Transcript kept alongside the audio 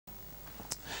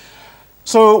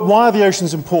So why are the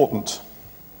oceans important?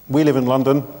 We live in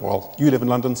London, well, you live in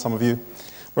London, some of you.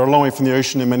 We're a long way from the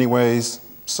ocean in many ways.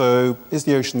 So is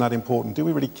the ocean that important? Do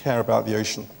we really care about the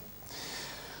ocean?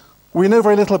 We know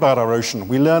very little about our ocean.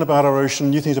 We learn about our ocean,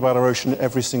 new things about our ocean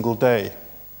every single day.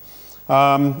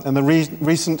 And the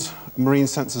recent marine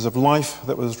census of life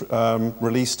that was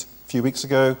released a few weeks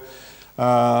ago,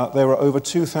 there were over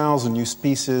 2,000 new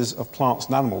species of plants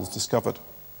and animals discovered.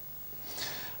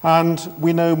 And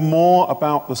we know more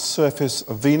about the surface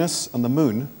of Venus and the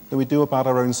moon than we do about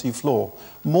our own sea floor.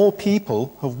 More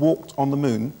people have walked on the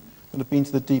moon than have been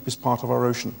to the deepest part of our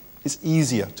ocean. It's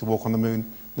easier to walk on the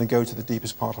moon than go to the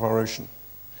deepest part of our ocean.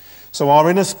 So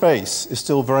our inner space is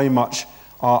still very much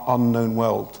our unknown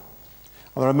world.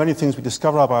 And there are many things we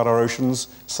discover about our oceans,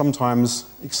 sometimes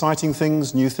exciting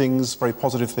things, new things, very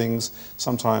positive things,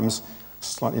 sometimes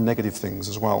slightly negative things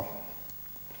as well.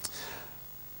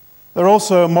 They're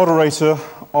also a moderator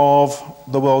of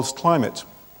the world's climate.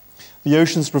 The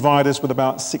oceans provide us with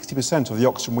about 60% of the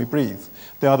oxygen we breathe.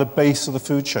 They are the base of the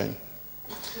food chain.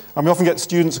 And we often get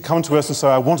students who come to us and say,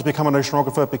 I want to become an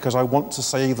oceanographer because I want to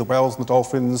save the whales and the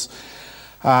dolphins,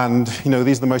 and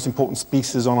these are the most important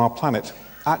species on our planet.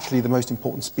 Actually, the most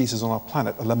important species on our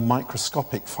planet are the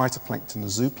microscopic phytoplankton and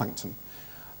zooplankton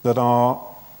that are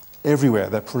everywhere.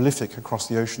 They're prolific across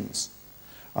the oceans.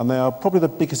 And they are probably the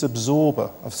biggest absorber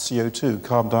of CO2,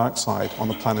 carbon dioxide, on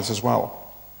the planet as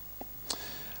well.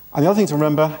 And the other thing to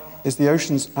remember is the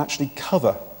oceans actually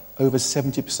cover over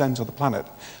 70% of the planet.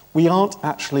 We aren't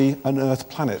actually an Earth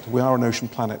planet, we are an ocean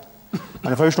planet.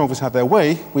 And if oceanographers had their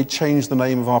way, we'd change the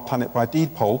name of our planet by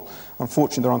deed poll.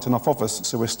 Unfortunately, there aren't enough of us,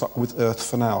 so we're stuck with Earth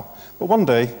for now. But one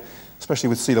day, especially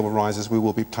with sea level rises, we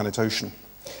will be planet ocean.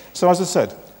 So as I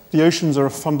said, the oceans are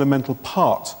a fundamental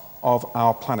part of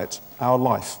our planet, our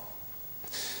life.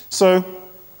 So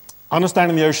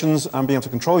understanding the oceans and being able to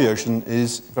control the ocean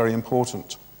is very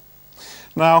important.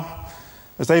 Now,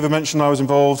 as David mentioned, I was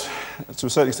involved to a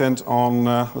certain extent on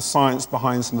the science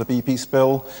behind some of the BP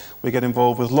spill. We get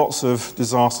involved with lots of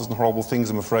disasters and horrible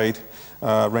things, I'm afraid,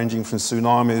 ranging from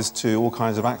tsunamis to all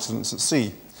kinds of accidents at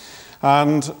sea.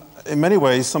 And in many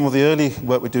ways, some of the early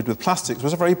work we did with plastics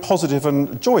was a very positive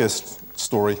and joyous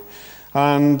story.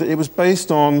 And it was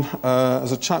based on,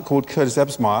 as a chap called Curtis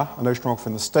Ebsmeyer, an oceanographer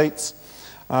in the States.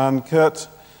 And Kurt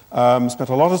spent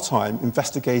a lot of time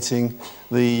investigating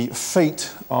the fate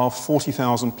of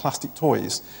 40,000 plastic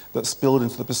toys that spilled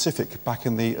into the Pacific back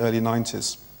in the early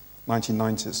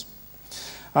 1990s.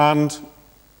 And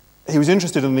he was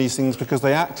interested in these things because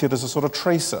they acted as a sort of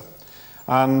tracer.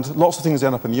 And lots of things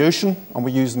end up in the ocean, and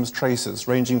we use them as tracers,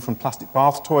 ranging from plastic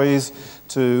bath toys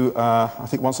to, I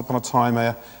think once upon a time,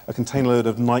 a container load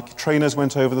of Nike trainers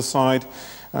went over the side.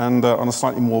 And on a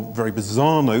slightly more very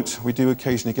bizarre note, we do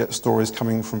occasionally get stories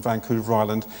coming from Vancouver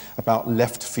Island about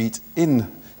left feet in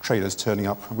trailers turning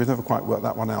up. We've never quite worked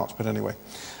that one out, but anyway.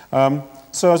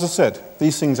 So as I said,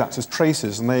 these things act as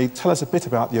tracers, and they tell us a bit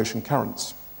about the ocean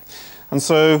currents. And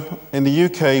so in the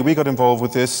UK, we got involved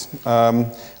with this at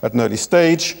an early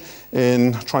stage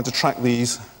in trying to track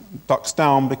these ducks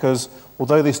down, because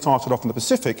although they started off in the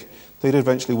Pacific, they did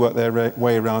eventually work their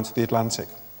way around to the Atlantic.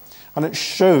 And it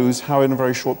shows how in a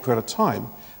very short period of time,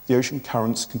 the ocean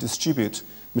currents can distribute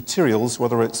materials,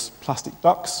 whether it's plastic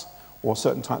ducks or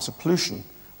certain types of pollution,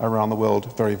 around the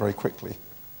world very, very quickly.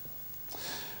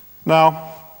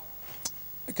 Now,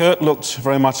 Kurt looked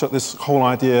very much at this whole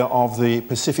idea of the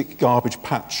Pacific garbage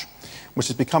patch, which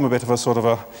has become a bit of a sort of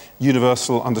a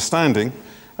universal understanding.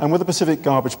 And with the Pacific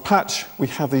garbage patch, we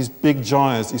have these big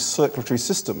gyres, these circulatory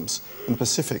systems in the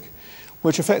Pacific,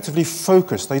 which effectively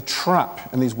focus, they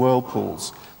trap in these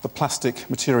whirlpools the plastic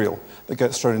material that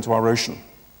gets thrown into our ocean.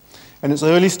 In its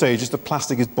early stages, the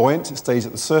plastic is buoyant, it stays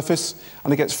at the surface,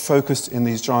 and it gets focused in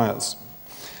these gyres.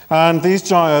 And these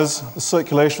gyres, the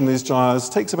circulation of these gyres,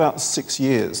 takes about 6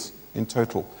 years in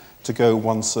total to go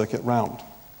one circuit round.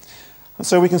 And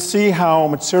so we can see how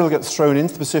material gets thrown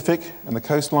into the Pacific and the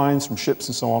coastlines from ships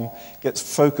and so on gets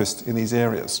focused in these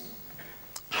areas.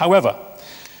 However,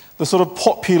 the sort of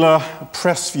popular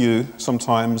press view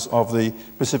sometimes of the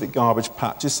Pacific garbage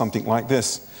patch is something like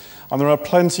this. And there are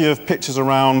plenty of pictures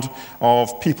around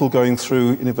of people going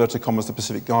through, in inverted commas, the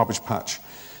Pacific garbage patch.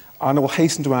 And I will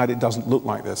hasten to add, it doesn't look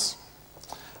like this.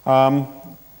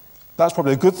 That's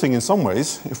probably a good thing in some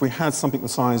ways. If we had something the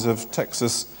size of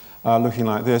Texas looking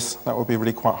like this, that would be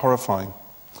really quite horrifying.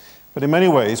 But in many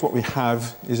ways, what we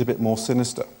have is a bit more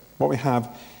sinister. What we have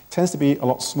tends to be a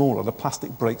lot smaller. The plastic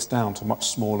breaks down to much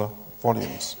smaller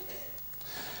volumes.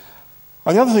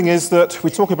 And the other thing is that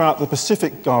we talk about the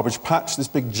Pacific garbage patch, this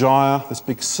big gyre, this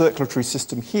big circulatory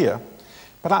system here,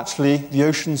 but actually the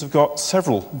oceans have got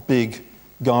several big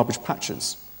garbage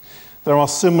patches. There are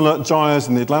similar gyres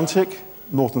in the Atlantic,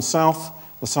 North and South,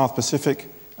 the South Pacific,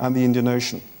 and the Indian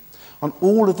Ocean. And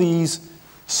all of these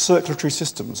circulatory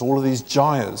systems, all of these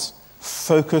gyres,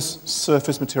 focus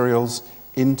surface materials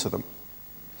into them.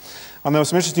 And there was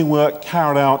some interesting work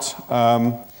carried out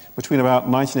between about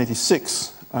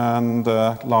 1986 and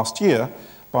last year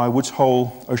by Woods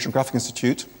Hole Oceanographic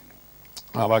Institute,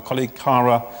 by my colleague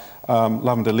Cara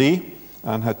Lavender-Lee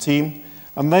and her team.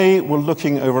 And they were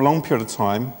looking over a long period of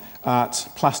time at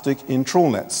plastic in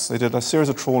trawl nets. They did a series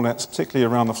of trawl nets,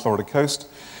 particularly around the Florida coast.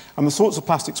 And the sorts of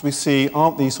plastics we see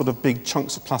aren't these sort of big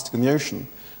chunks of plastic in the ocean,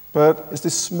 but it's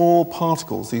these small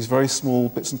particles, these very small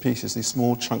bits and pieces, these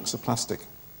small chunks of plastic.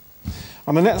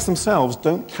 And the nets themselves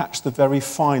don't catch the very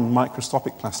fine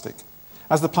microscopic plastic.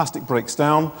 As the plastic breaks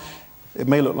down, it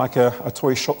may look like a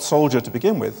toy shot soldier to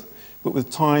begin with, but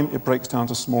with time it breaks down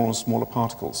to smaller and smaller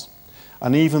particles.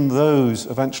 And even those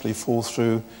eventually fall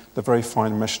through the very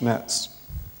fine mesh nets.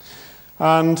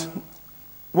 And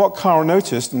what Cara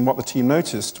noticed and what the team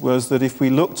noticed was that if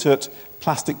we looked at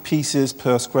plastic pieces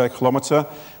per square kilometre,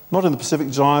 not in the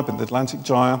Pacific Gyre, but in the Atlantic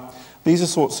Gyre, these are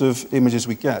sorts of images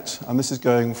we get. And this is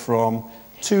going from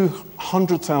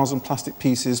 200,000 plastic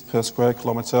pieces per square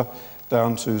kilometre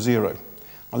down to 0.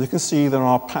 And you can see there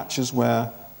are patches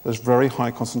where there's very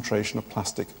high concentration of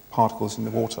plastic particles in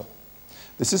the water.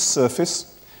 This is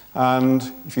surface, and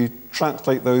if you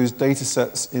translate those data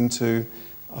sets into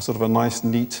a sort of a nice,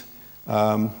 neat,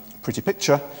 pretty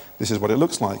picture, this is what it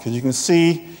looks like. As you can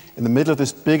see, in the middle of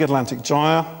this big Atlantic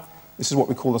gyre, this is what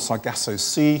we call the Sargasso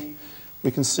Sea. We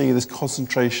can see this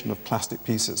concentration of plastic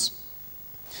pieces.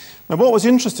 Now, what was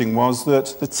interesting was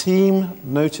that the team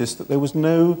noticed that there was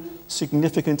no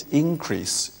significant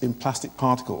increase in plastic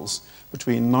particles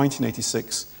between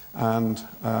 1986 and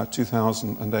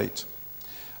 2008.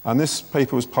 And this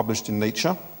paper was published in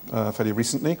Nature fairly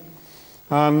recently,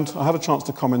 and I had a chance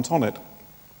to comment on it.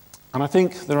 And I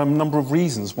think there are a number of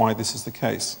reasons why this is the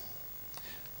case.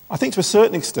 I think to a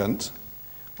certain extent,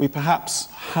 we perhaps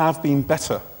have been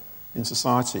better in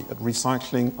society at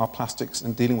recycling our plastics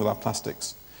and dealing with our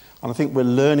plastics. And I think we're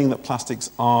learning that plastics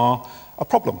are a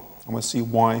problem, and we'll see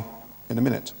why in a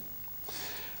minute.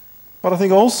 But I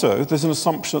think also there's an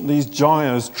assumption that these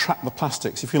gyres trap the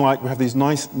plastics. If you like, we have these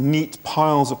nice, neat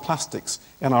piles of plastics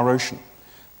in our ocean,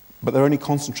 but they're only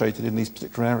concentrated in these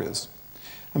particular areas.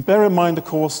 And bear in mind, of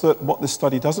course, that what this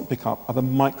study doesn't pick up are the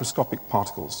microscopic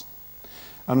particles.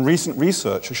 And recent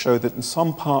research has showed that in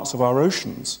some parts of our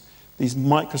oceans, these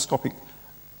microscopic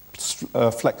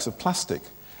flecks of plastic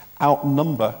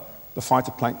outnumber the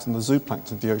phytoplankton and the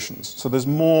zooplankton of the oceans. So there's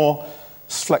more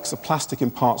flecks of plastic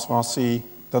in parts of our sea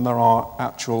than there are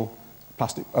actual live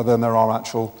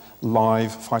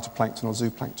phytoplankton or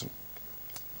zooplankton.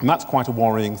 And that's quite a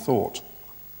worrying thought.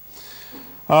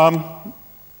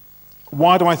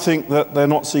 Why do I think that they're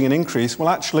not seeing an increase? Well,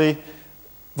 actually,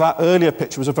 that earlier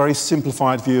picture was a very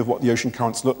simplified view of what the ocean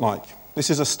currents look like. This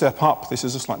is a step up. This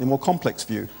is a slightly more complex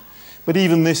view. But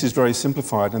even this is very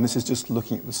simplified, and this is just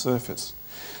looking at the surface.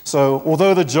 So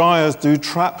although the gyres do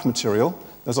trap material,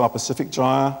 there's our Pacific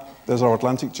gyre, there's our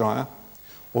Atlantic gyre,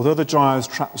 although the gyres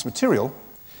trap this material,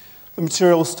 the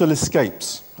material still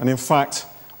escapes. And in fact,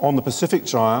 on the Pacific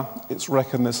gyre, it's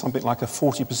reckoned there's something like a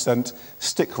 40%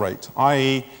 stick rate,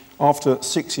 i.e., after a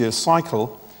 6 year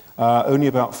cycle, only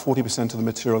about 40% of the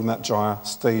material in that gyre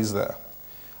stays there.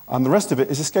 And the rest of it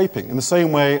is escaping, in the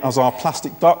same way as our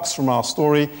plastic ducks from our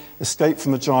story escaped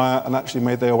from the gyre and actually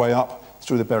made their way up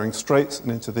through the Bering Straits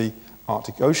and into the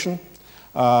Arctic Ocean.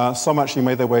 Some actually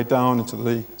made their way down into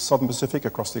the southern Pacific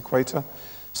across the equator.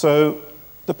 So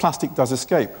the plastic does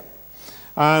escape.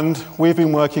 And we've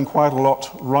been working quite a lot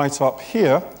right up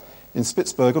here in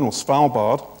Spitsbergen, or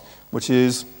Svalbard, which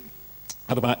is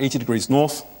at about 80 degrees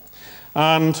north.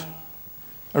 And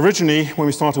originally, when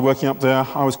we started working up there,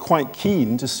 I was quite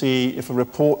keen to see if a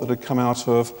report that had come out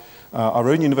of our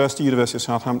own university, University of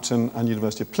Southampton and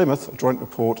University of Plymouth, a joint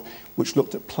report which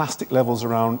looked at plastic levels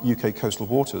around UK coastal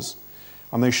waters.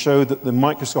 And they showed that the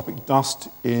microscopic dust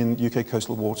in UK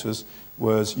coastal waters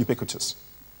was ubiquitous.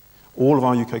 All of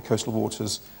our UK coastal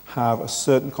waters have a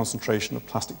certain concentration of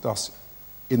plastic dust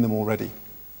in them already.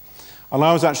 And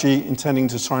I was actually intending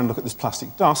to try and look at this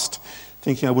plastic dust,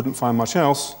 thinking I wouldn't find much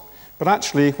else. But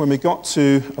actually, when we got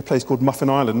to a place called Muffin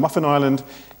Island, Muffin Island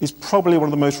is probably one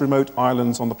of the most remote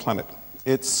islands on the planet.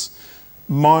 It's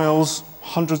miles,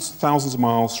 hundreds, thousands of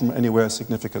miles from anywhere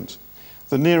significant.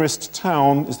 The nearest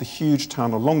town is the huge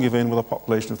town of Longyearbyen with a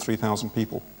population of 3,000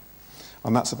 people.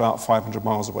 And that's about 500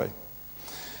 miles away.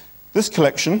 This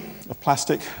collection of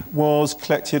plastic was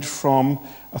collected from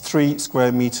a 3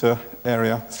 square meter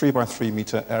area, 3 by 3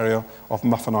 meter area of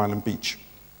Muffin Island beach.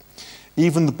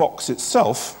 Even the box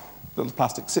itself that the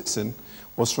plastic sits in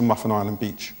was from Muffin Island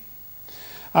beach.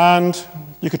 And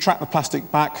you could track the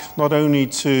plastic back not only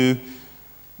to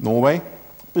Norway,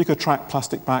 but you could track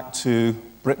plastic back to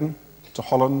Britain, to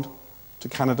Holland, to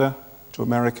Canada, to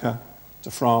America,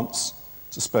 to France,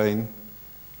 to Spain,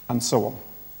 and so on.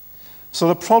 So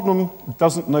the problem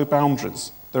doesn't know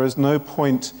boundaries. There is no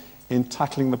point in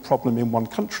tackling the problem in one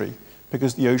country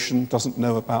because the ocean doesn't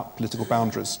know about political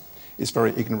boundaries. It's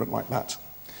very ignorant like that.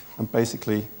 And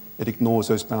basically, it ignores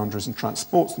those boundaries and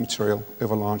transports the material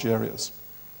over large areas.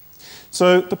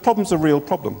 So the problem's a real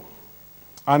problem,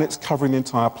 and it's covering the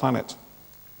entire planet.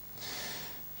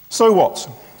 So what?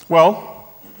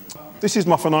 Well, this is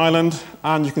Muffin Island,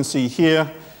 and you can see here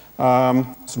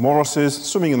some walruses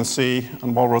swimming in the sea,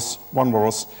 and one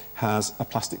walrus has a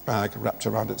plastic bag wrapped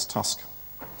around its tusk.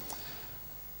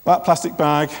 That plastic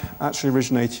bag actually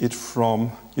originated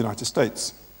from the United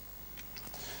States.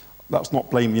 That's not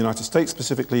blaming the United States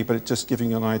specifically, but it's just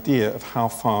giving you an idea of how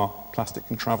far plastic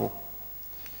can travel.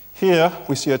 Here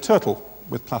we see a turtle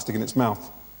with plastic in its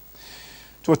mouth.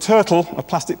 To a turtle, a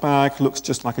plastic bag looks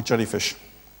just like a jellyfish.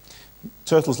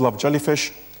 Turtles love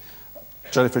jellyfish.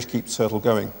 Jellyfish keeps turtle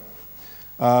going.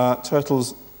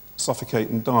 Turtles suffocate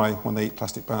and die when they eat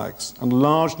plastic bags, and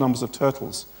large numbers of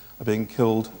turtles are being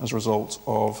killed as a result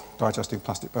of digesting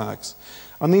plastic bags.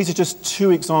 And these are just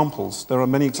two examples. There are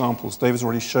many examples. David's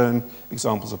already shown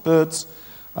examples of birds.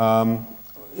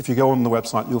 If you go on the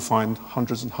website, you'll find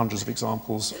hundreds and hundreds of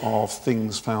examples of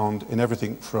things found in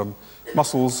everything from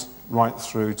mussels right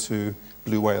through to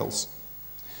blue whales.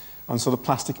 And so the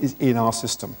plastic is in our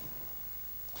system.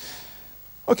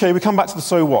 Okay, we come back to the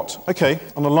so what. Okay,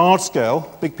 on a large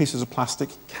scale, big pieces of plastic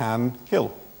can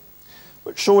kill.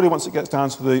 But surely once it gets down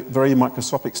to the very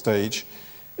microscopic stage,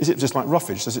 is it just like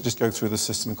roughage? Does it just go through the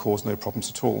system and cause no problems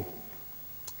at all?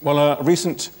 Well, a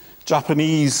recent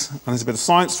Japanese, and there's a bit of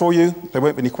science for you, there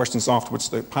won't be any questions afterwards,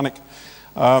 so don't panic.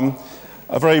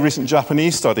 A very recent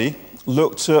Japanese study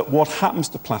looked at what happens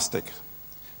to plastic,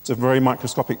 to very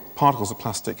microscopic particles of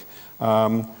plastic,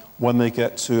 when they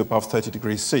get to above 30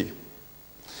 degrees C.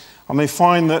 And they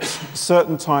find that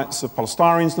certain types of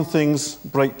polystyrenes and things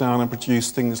break down and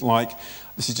produce things like,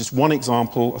 this is just one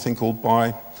example, a thing called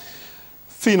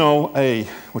biphenyl A,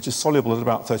 which is soluble at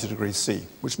about 30 degrees C,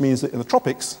 which means that in the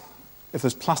tropics, if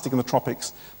there's plastic in the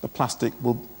tropics, the plastic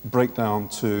will break down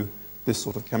to this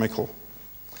sort of chemical.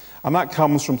 And that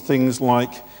comes from things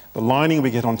like the lining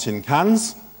we get on tin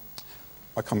cans.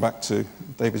 I come back to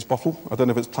David's bottle. I don't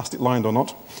know if it's plastic lined or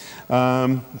not.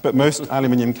 But most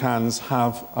aluminium cans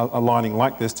have a lining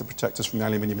like this to protect us from the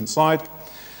aluminium inside.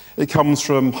 It comes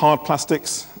from hard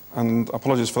plastics, and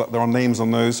apologies for that, there are names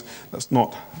on those. That's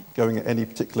not going at any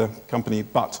particular company,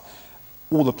 but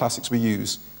all the plastics we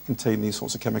use contain these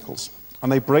sorts of chemicals.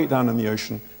 And they break down in the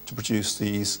ocean to produce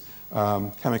these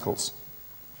chemicals.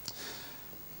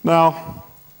 Now,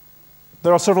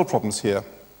 there are several problems here.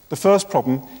 The first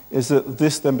problem is that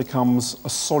this then becomes a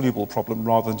soluble problem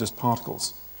rather than just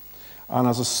particles. And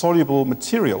as a soluble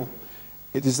material,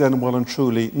 it is then well and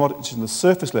truly not just in the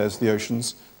surface layers of the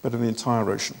oceans, but in the entire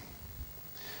ocean.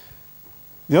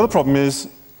 The other problem is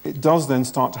it does then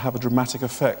start to have a dramatic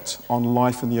effect on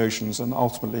life in the oceans and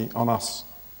ultimately on us.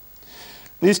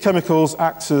 These chemicals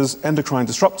act as endocrine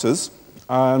disruptors,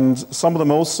 and some of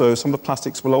the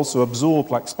plastics will also absorb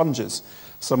like sponges,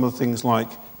 some of the things like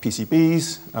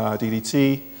PCBs,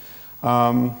 DDT,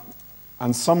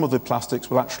 and some of the plastics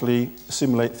will actually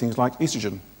assimilate things like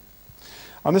estrogen.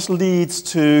 And this leads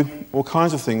to all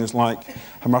kinds of things like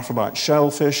hermaphrodite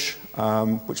shellfish,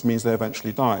 which means they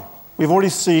eventually die. We've already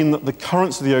seen that the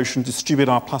currents of the ocean distribute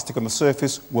our plastic on the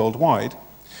surface worldwide.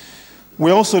 We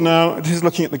also now, this is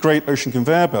looking at the Great Ocean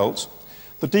Conveyor Belt,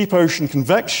 the deep ocean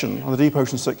convection, or the deep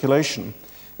ocean circulation,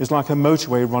 is like a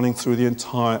motorway running through the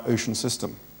entire ocean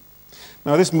system.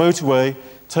 Now, this motorway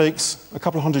takes a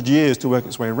couple of hundred years to work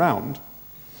its way around,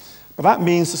 but that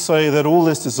means to say that all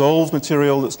this dissolved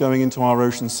material that's going into our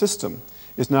ocean system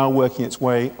is now working its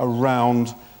way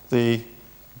around the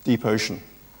deep ocean.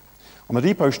 And the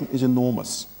deep ocean is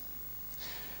enormous.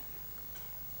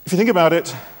 If you think about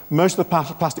it, most of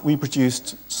the plastic we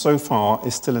produced so far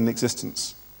is still in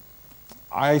existence.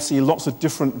 I see lots of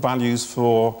different values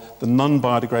for the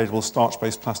non-biodegradable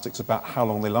starch-based plastics about how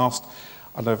long they last,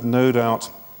 and I have no doubt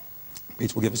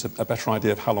Peter will give us a better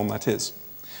idea of how long that is.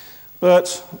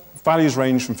 But values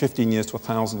range from 15 years to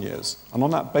 1,000 years. And on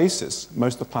that basis,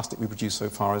 most of the plastic we produce so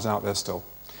far is out there still.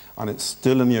 And it's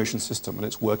still in the ocean system, and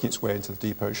it's working its way into the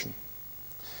deep ocean.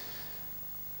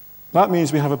 That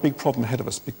means we have a big problem ahead of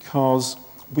us, because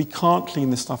we can't clean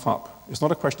this stuff up. It's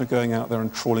not a question of going out there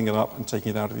and trawling it up and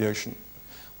taking it out of the ocean.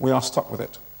 We are stuck with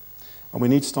it. And we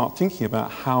need to start thinking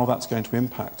about how that's going to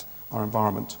impact our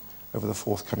environment over the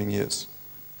forthcoming years.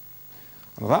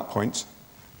 And at that point,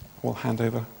 I will hand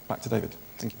over back to David.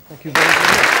 Thank you. Thank you very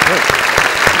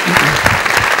much.